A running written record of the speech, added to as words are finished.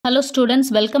Hello students,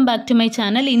 welcome back to my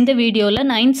channel. In the video la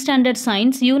 9th standard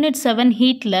science unit 7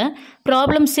 heat la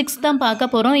problem 6 தான் பார்க்க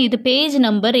போறோம். இது page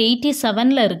number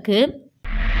 87 ல இருக்கு.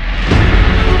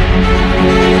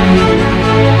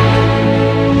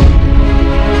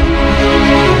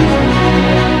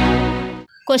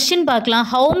 Question பார்க்கலாம்.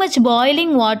 How much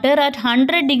boiling water at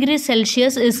 100 degrees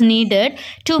Celsius is needed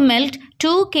to melt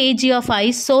 2 kg of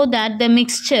ice so that the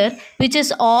mixture, which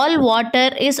is all water,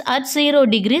 is at 0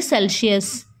 degrees Celsius?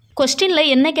 கொஸ்டின்ல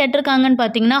என்ன கேட்டிருக்காங்கன்னு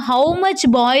பார்த்தீங்கன்னா how much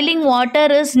boiling water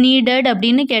is needed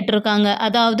அப்படின்னு கேட்டிருக்காங்க.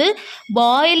 அதாவது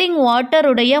boiling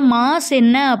வாட்டருடைய mass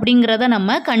என்ன அப்படிங்கிறத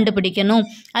நம்ம கண்டுபிடிக்கணும்.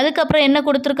 அதுக்கப்புறம் என்ன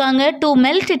கொடுத்துருக்காங்க, to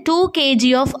melt 2 kg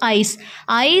of ice,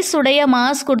 ice உடைய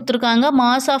மாஸ் கொடுத்துருக்காங்க.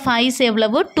 மாஸ் ஆஃப் ஐஸ்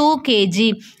எவ்வளவு, 2 kg.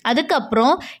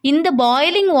 அதுக்கப்புறம் இந்த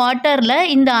பாயிலிங் வாட்டரில்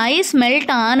இந்த ஐஸ்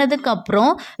மெல்ட்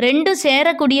ஆனதுக்கப்புறம் ரெண்டு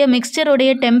சேரக்கூடிய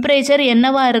மிக்சருடைய டெம்பரேச்சர்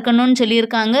என்னவா இருக்கணும்னு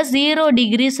சொல்லியிருக்காங்க, 0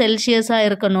 டிகிரி செல்சியஸாக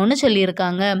இருக்கணும்னு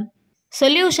சொல்லியிருக்காங்க.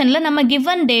 சொல்யூஷனில் நம்ம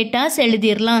கிவன் டேட்டாஸ்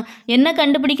எழுதிடலாம். என்ன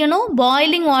கண்டுபிடிக்கணும்,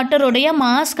 பாயிலிங் வாட்டருடைய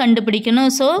மாஸ் கண்டுபிடிக்கணும்.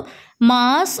 So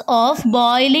mass of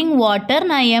boiling water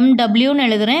நான் MWன்னு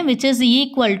எழுதுகிறேன், which is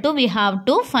equal to we have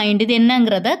to find, இது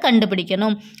என்னங்கிறத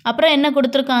கண்டுபிடிக்கணும். அப்புறம் என்ன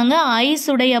கொடுத்துருக்காங்க, ஐஸ்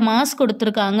உடைய மாஸ்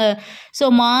கொடுத்துருக்காங்க. So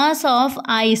mass of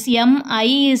ice MI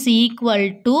is equal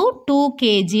to 2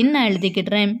 kgன்னு நான்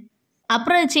எழுதிக்கிடுறேன்.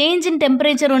 அப்புறம் சேஞ்ச் இன்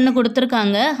டெம்பரேச்சர் ஒன்று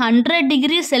கொடுத்துருக்காங்க. 100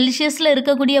 டிகிரி செல்சியஸில்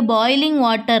இருக்கக்கூடிய பாயிலிங்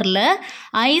வாட்டரில்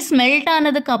ஐஸ் மெல்ட்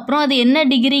ஆனதுக்கப்புறம் அது என்ன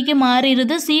டிகிரிக்கு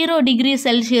மாறிடுது, 0 டிகிரி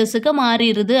செல்சியஸுக்கு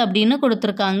மாறிடுது அப்படின்னு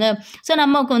கொடுத்துருக்காங்க. ஸோ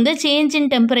நமக்கு வந்து சேஞ்ச் இன்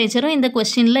டெம்பரேச்சரும் இந்த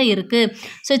கொஸ்டினில் இருக்குது.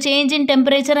 ஸோ சேஞ்ச் இன்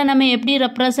டெம்பரேச்சரை நம்ம எப்படி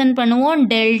ரெப்ரசன்ட் பண்ணுவோம்,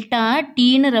 டெல்டா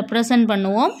டீன்னு ரெப்ரசன்ட்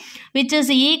பண்ணுவோம், which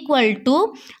is equal to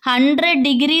 100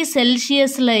 degree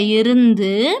செல்சியஸில்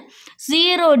இருந்து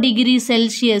 0 டிகிரி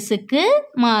செல்சியஸுக்கு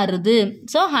மாறுது.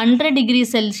 So 100 degree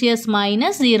Celsius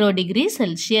minus 0 degree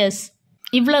Celsius.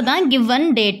 இவ்வளோ தான் கிவன்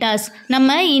டேட்டாஸ்.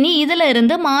 நம்ம இனி இதில்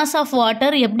இருந்து மாஸ் ஆஃப்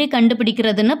வாட்டர் எப்படி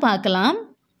கண்டுபிடிக்கிறதுன்னு பார்க்கலாம்.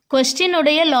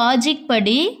 கொஸ்டினுடைய லாஜிக்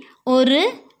படி ஒரு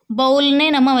பவுல்னே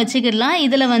நம்ம வச்சுக்கிடலாம்.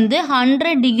 இதில் வந்து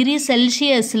 100 டிகிரி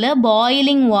செல்சியஸில்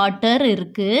பாயிலிங் வாட்டர்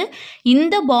இருக்குது.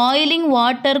 இந்த பாயிலிங்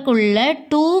வாட்டருக்குள்ள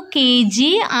 2 kg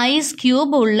ஐஸ்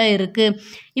க்யூப் உள்ளே இருக்குது.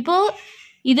 இப்போது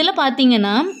இதில்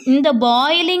பார்த்தீங்கன்னா இந்த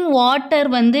பாயிலிங் வாட்டர்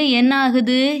வந்து என்ன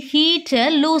ஆகுது, ஹீட்டை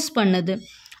லூஸ் பண்ணுது.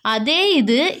 அதே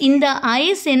இது இந்த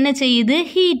ஐஸ் என்ன செய்யுது,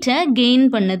 ஹீட்டை கெயின்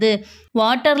பண்ணுது.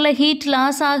 வாட்டரில் ஹீட்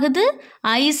லாஸ் ஆகுது,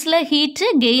 ஐஸில் ஹீட்டு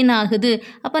கெயின் ஆகுது.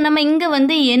 அப்போ நம்ம இங்கே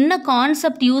வந்து என்ன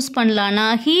கான்செப்ட் யூஸ் பண்ணலான்னா,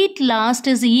 heat last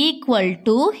is equal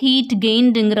to heat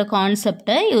கெயின்டுங்கிற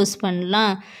கான்செப்டை யூஸ்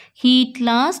பண்ணலாம். Heat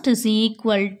last is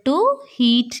equal to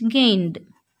heat gained.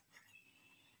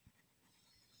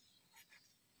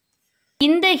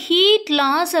 இந்த ஹீட்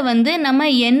லாஸை வந்து நம்ம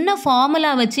என்ன ஃபார்முலா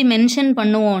வச்சு மென்ஷன்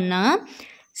பண்ணுவோம்னா,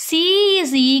 C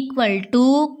is equal to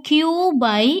Q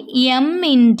by M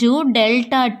into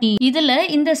delta T. இதில்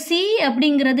இந்த C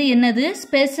அப்படிங்கிறது என்னது,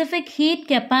 specific heat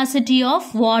capacity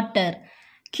of water.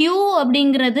 Q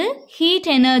அப்படிங்கிறது heat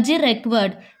energy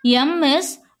required. M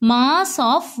is mass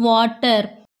of water.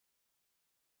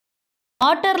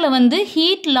 வாட்டரில் வந்து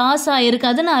ஹீட் லாஸ்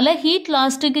ஆகிருக்கு, அதனால ஹீட்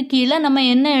லாஸ்ட்டுக்கு கீழே நம்ம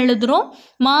என்ன எழுதுகிறோம்,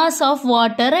 மாஸ் ஆஃப்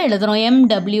வாட்டரை எழுதுகிறோம்,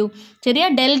 MW. சரியா,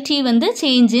 டெல் T வந்து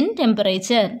change in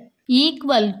temperature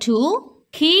equal to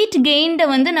heat கெயின்டை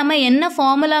வந்து நம்ம என்ன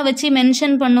ஃபார்முலா வச்சு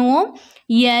மென்ஷன் பண்ணுவோம்,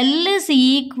 L is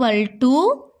equal to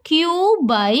Q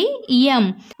by M.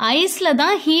 ஐஸில்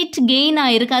தான் ஹீட் கெயின்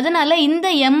ஆகிருக்கு, அதனால இந்த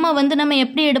எம்மை வந்து நம்ம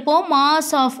எப்படி எடுப்போம்,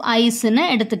 மாஸ் ஆஃப் ஐஸ்ன்னு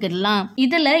எடுத்துக்கிடலாம்.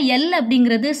 இதில் L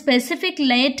அப்படிங்கிறது specific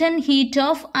லேட்டன் heat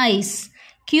of ice,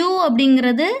 Q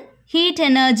அப்படிங்கிறது heat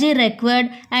energy required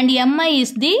and MI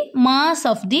is the mass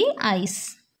of the ice.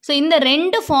 So இந்த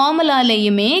ரெண்டு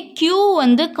ஃபார்முலாலேயுமே Q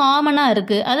வந்து காமனாக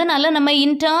இருக்குது, அதனால் நம்ம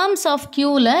இன் டேர்ம்ஸ் ஆஃப்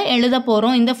Qவில் எழுத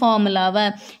போகிறோம் இந்த ஃபார்முலாவை.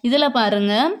 இதில்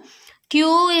பாருங்கள், Q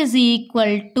is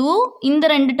equal to இந்த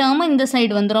ரெண்டு டேர்மும் இந்த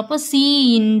சைடு வந்துடும். அப்போ C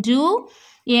into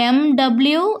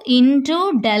MW into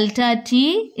delta T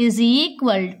is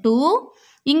equal to,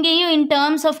 இங்கேயும் in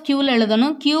terms of Qவில்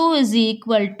எழுதணும், Q is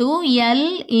equal to L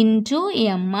into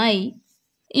MI.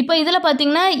 இப்போ இதில்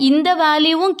பார்த்தீங்கன்னா இந்த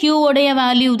வேல்யூவும் Q உடைய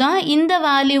வேல்யூ தான், இந்த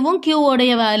வேல்யூவும் Q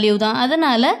உடைய வேல்யூ தான்.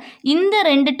 அதனால் இந்த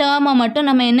ரெண்டு டேர்மை மட்டும்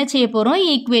நம்ம என்ன செய்ய போகிறோம்,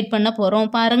 ஈக்குவேட் பண்ண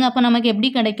போகிறோம். பாருங்கள், அப்போ நமக்கு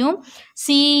எப்படி கிடைக்கும்,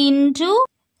 C into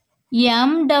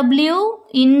MW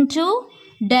into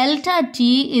delta T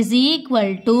is equal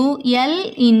to L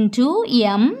into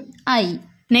MI.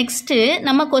 Next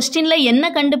நம்ம கொஸ்டினில் என்ன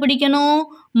கண்டுபிடிக்கணும்,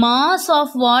 மாஸ்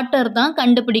ஆஃப் வாட்டர் தான்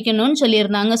கண்டுபிடிக்கணும்னு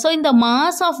சொல்லியிருந்தாங்க. ஸோ இந்த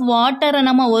மாஸ் ஆஃப் வாட்டரை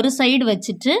நம்ம ஒரு சைடு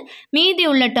வச்சுட்டு மீதி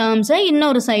உள்ள டேர்ம்ஸை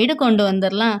இன்னொரு சைடு கொண்டு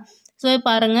வந்துடலாம். ஸோ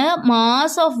பாருங்க,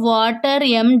 mass of water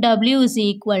mw is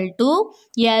equal to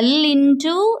L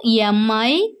into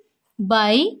mi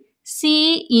by C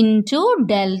into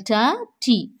delta T.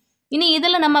 இனி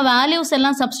இதில் நம்ம வேல்யூஸ்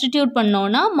எல்லாம் சப்ஸ்டிடியூட்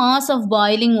பண்ணோன்னா mass of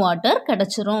boiling water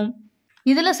கிடச்சிரும்.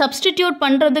 இதில் சப்ஸ்டிடியூட்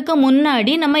பண்ணுறதுக்கு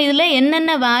முன்னாடி நம்ம இதில்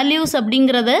என்னென்ன வேல்யூஸ்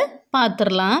அப்படிங்கிறத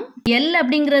பார்த்துடலாம். எல்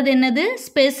அப்படிங்கிறது என்னது?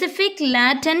 Specific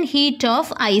லேட்டன் heat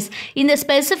of ice. இந்த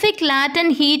specific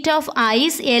லேட்டன் heat of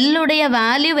ice எல்லுடைய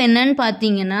value என்னன்னு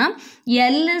பார்த்தீங்கன்னா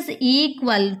L is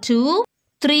equal to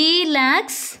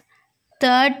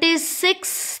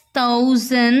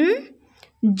 3,36,000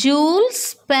 joules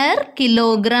per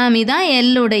kilogram. இதான்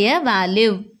எல்லுடைய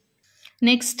value.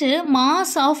 Next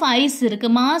mass of ice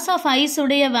இருக்குது. மாஸ் ஆஃப் ஐஸ்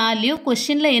உடைய வேல்யூ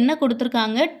கொஷினில் என்ன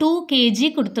கொடுத்துருக்காங்க? 2 kg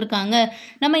கொடுத்துருக்காங்க.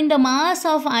 நம்ம இந்த மாஸ்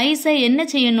ஆஃப் ஐஸை என்ன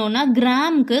செய்யணும்னா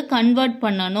கிராமுக்கு கன்வெர்ட்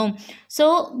பண்ணணும். ஸோ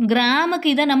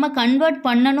கிராமுக்கு இதை நம்ம கன்வெர்ட்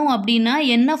பண்ணணும் அப்படின்னா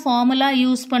என்ன ஃபார்முலா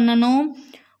யூஸ் பண்ணணும்?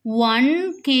 1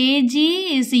 kg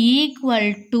is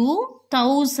equal to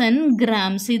 1000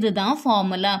 grams. இதுதான்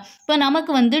ஃபார்முலா. இப்போ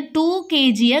நமக்கு வந்து 2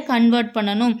 kgயை கன்வெர்ட்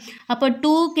பண்ணணும். அப்போ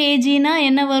 2 kgனா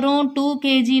என்ன வரும்? 2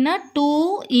 kgனா 2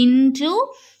 into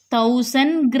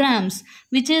 1000 grams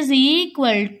which is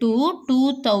equal to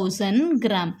 2000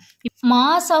 gram.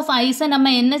 Mass of ஐஸை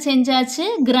நம்ம என்ன செஞ்சாச்சு?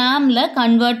 கிராமில்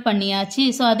கன்வெர்ட் பண்ணியாச்சு.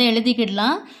 ஸோ அதை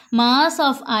எழுதிக்கிடலாம். Mass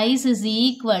of ice is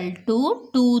equal to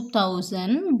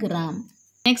 2000 gram.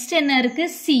 Next என்ன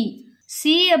இருக்குது? சி. C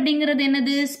அப்படிங்கிறது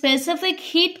என்னது? Specific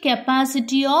heat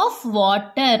capacity of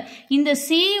water. இந்த C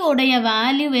உடைய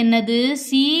வேல்யூ என்னது? C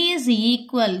is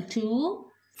equal to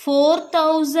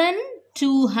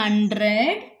 4,200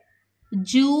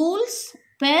 joules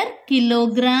per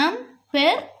kilogram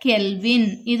per Kelvin.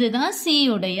 இதுதான் C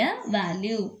உடைய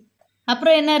வேல்யூ.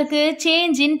 அப்புறம் என்ன இருக்கு?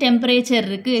 சேஞ்ச் இன் டெம்பரேச்சர்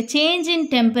இருக்கு. Change in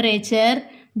temperature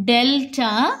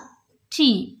delta T.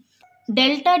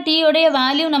 Delta T உடைய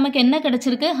வேல்யூ நமக்கு என்ன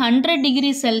கிடச்சிருக்கு? 100 டிகிரி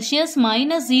செல்சியஸ்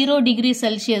மைனஸ் 0 டிகிரி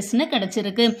செல்சியஸ்னு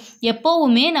கிடச்சிருக்கு.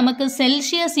 எப்போவுமே நமக்கு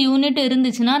செல்சியஸ் யூனிட்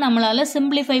இருந்துச்சுன்னா நம்மளால்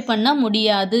சிம்பிளிஃபை பண்ண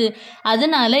முடியாது.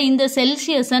 அதனால இந்த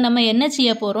செல்சியஸை நம்ம என்ன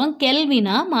செய்ய போகிறோம்?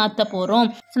 கெல்வினாக மாற்ற போகிறோம்.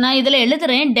 நான் இதில்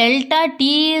எழுதுகிறேன். Delta T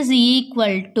is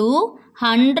equal to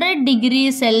 100 degree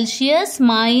Celsius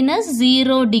minus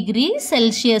 0 degree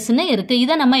செல்சியஸ்னு இருக்குது.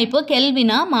 இதை நம்ம இப்போ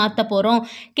கெல்வினாக மாற்ற போகிறோம்.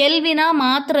 கெல்வினாக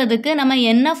மாற்றுறதுக்கு நம்ம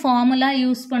என்ன ஃபார்முலா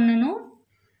யூஸ் பண்ணணும்?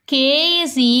 K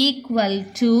is equal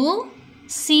to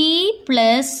C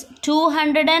plus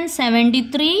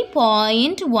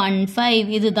 273.15.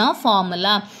 இதுதான்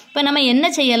ஃபார்முலா. இப்போ நம்ம என்ன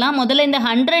செய்யலாம்? முதல்ல இந்த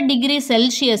 100 டிகிரி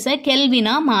செல்சியஸை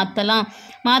கெல்வினாக மாற்றலாம்.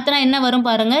 மாற்றினா என்ன வரும்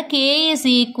பாருங்கள்? K is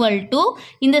equal to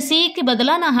இந்த Cக்கு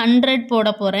பதிலாக நான் 100 போட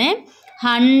போகிறேன்.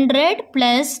 100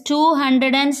 plus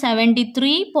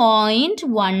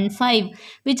 273.15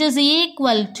 which is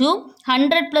equal to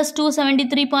 100 plus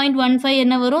 273.15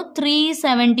 என்ன வரும்?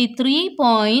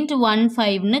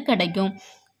 373.15ன்னு கிடைக்கும்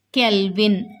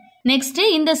கெல்வின். நெக்ஸ்ட்டு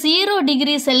இந்த 0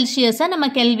 டிகிரி செல்சியஸை நம்ம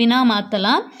கெல்வினாக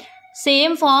மாற்றலாம்.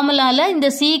 சேம் ஃபார்முலாவில் இந்த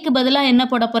Cக்கு பதிலாக என்ன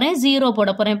போட போகிறேன்? 0 போட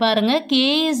போகிறேன். பாருங்கள், K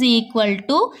is equal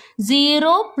to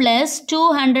 0 plus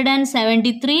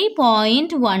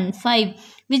 273.15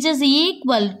 which is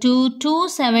equal to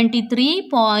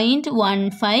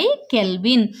 273.15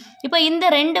 kelvin. இப்போ இந்த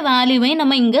ரெண்டு வேல்யூவை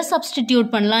நம்ம இங்கே சப்ஸ்டிடியூட்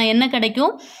பண்ணலாம். என்ன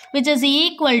கிடைக்கும்? which is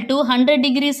equal to 100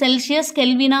 degree Celsius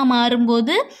கெல்வினாக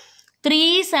மாறும்போது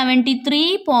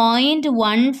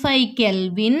 373.15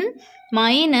 கெல்வின்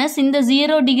மைனஸ் இந்த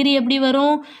 0 டிகிரி எப்படி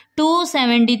வரும்?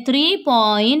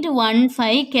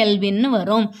 273.15 கெல்வின்னு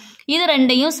வரும். இது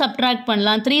ரெண்டையும் சப்ட்ராக்ட்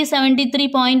பண்ணலாம்.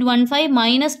 373.15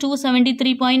 மைனஸ்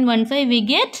 273.15 we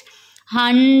get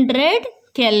 100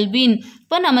 கெல்வின்.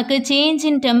 இப்போ நமக்கு சேஞ்ச்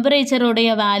இன் டெம்பரேச்சருடைய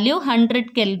வேல்யூ 100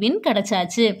 கெல்வின்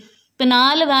கிடச்சாச்சு. இப்போ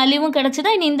 4 வேல்யூவும் கிடச்சிதா?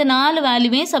 இனி இந்த 4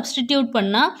 வேல்யூவையும் சப்ஸ்டிடியூட்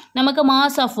பண்ணால் நமக்கு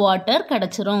மாஸ் ஆஃப் வாட்டர்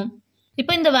கிடச்சிரும்.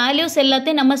 இப்போ இந்த வேல்யூஸ்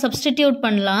எல்லாத்தையும் நம்ம சப்ஸ்டிடியூட்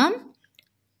பண்ணலாம்.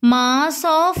 mass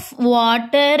of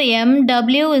water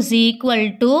mw is equal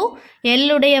to L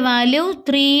உடைய வேல்யூ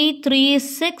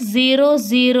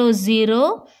 336,000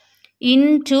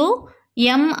 into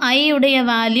mi உடைய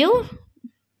வேல்யூ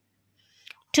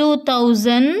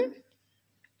 2000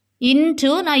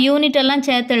 into நான் யூனிட் எல்லாம்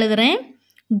சேர்த்து எழுதுகிறேன்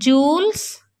ஜூல்ஸ்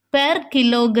பெர்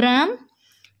கிலோகிராம்,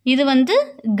 இது வந்து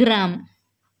கிராம்,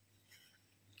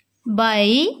 பை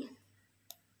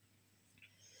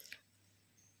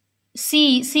C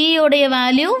உடைய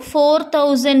வேல்யூ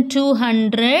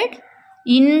 4200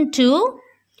 into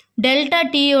டெல்டா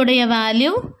T உடைய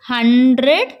வேல்யூ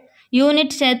 100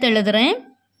 யூனிட் சேர்த்து எழுதுகிறேன்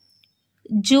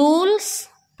joules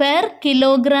per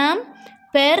kilogram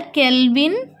per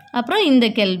kelvin, அப்புறம் இந்த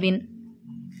கெல்வின்.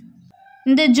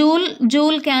 இந்த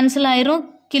ஜூல் கேன்சல் ஆயிரும்,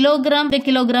 கிலோகிராம்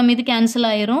இது கேன்சல்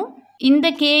ஆயிரும். இந்த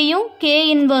கேயும் கே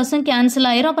இன்வர்ஸும் கேன்சல்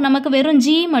ஆயிரும். அப்போ நமக்கு வெறும்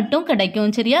ஜி மட்டும்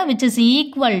கிடைக்கும். சரியா? which is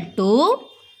equal to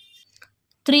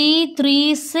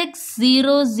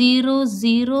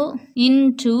 336,000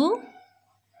 into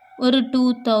ஒரு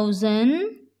 2000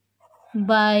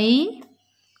 by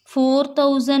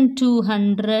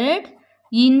 4200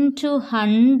 into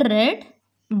 100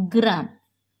 gram.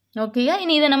 ஓகேயா?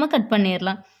 இனி இதை நம்ம கட்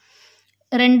பண்ணிடலாம்.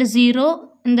 2 0,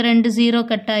 இந்த 2 0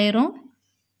 கட் ஆயிரும்.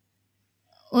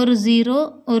 ஒரு 0,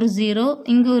 ஒரு 0,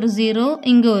 இங்கே ஒரு 0,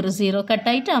 இங்கே ஒரு 0 கட்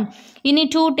ஆயிட்டா? இனி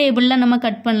 2 டேபிளில் நம்ம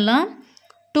கட் பண்ணலாம்.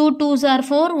 2 2s are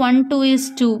 4, 1 2 is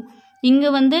 2. இங்கே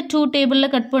வந்து 2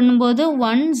 டேபிளில் கட் பண்ணும்போது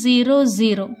 1 0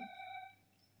 0.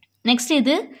 நெக்ஸ்ட்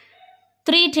இது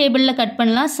 3 டேபிளில் கட்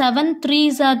பண்ணலாம். 7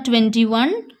 3s are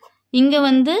 21. இங்கே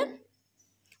வந்து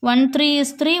 1 3 is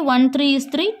 3, 1 3 is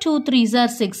 3, 2 3s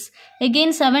are 6. Again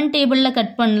 7 டேபிளில்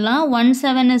கட் பண்ணலாம். 1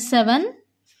 7 is 7.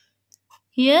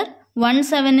 Here 1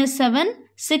 7 is 7,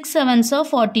 6 7s are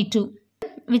 42,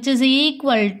 which is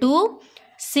equal to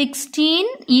 16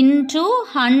 into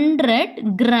 100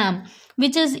 gram,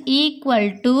 which is equal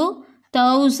to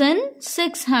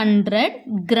 1600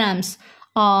 grams.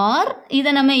 Or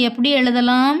இதை நம்ம எப்படி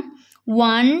எழுதலாம்?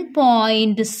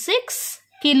 1.6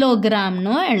 kilogram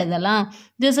no எழுதலாம்.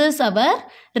 This is our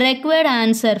required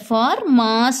answer for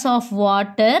mass of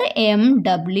water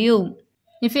MW.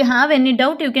 If you have any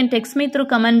doubt, you can text me through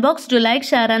comment box. Do like,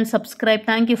 share and subscribe.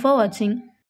 Thank you for watching.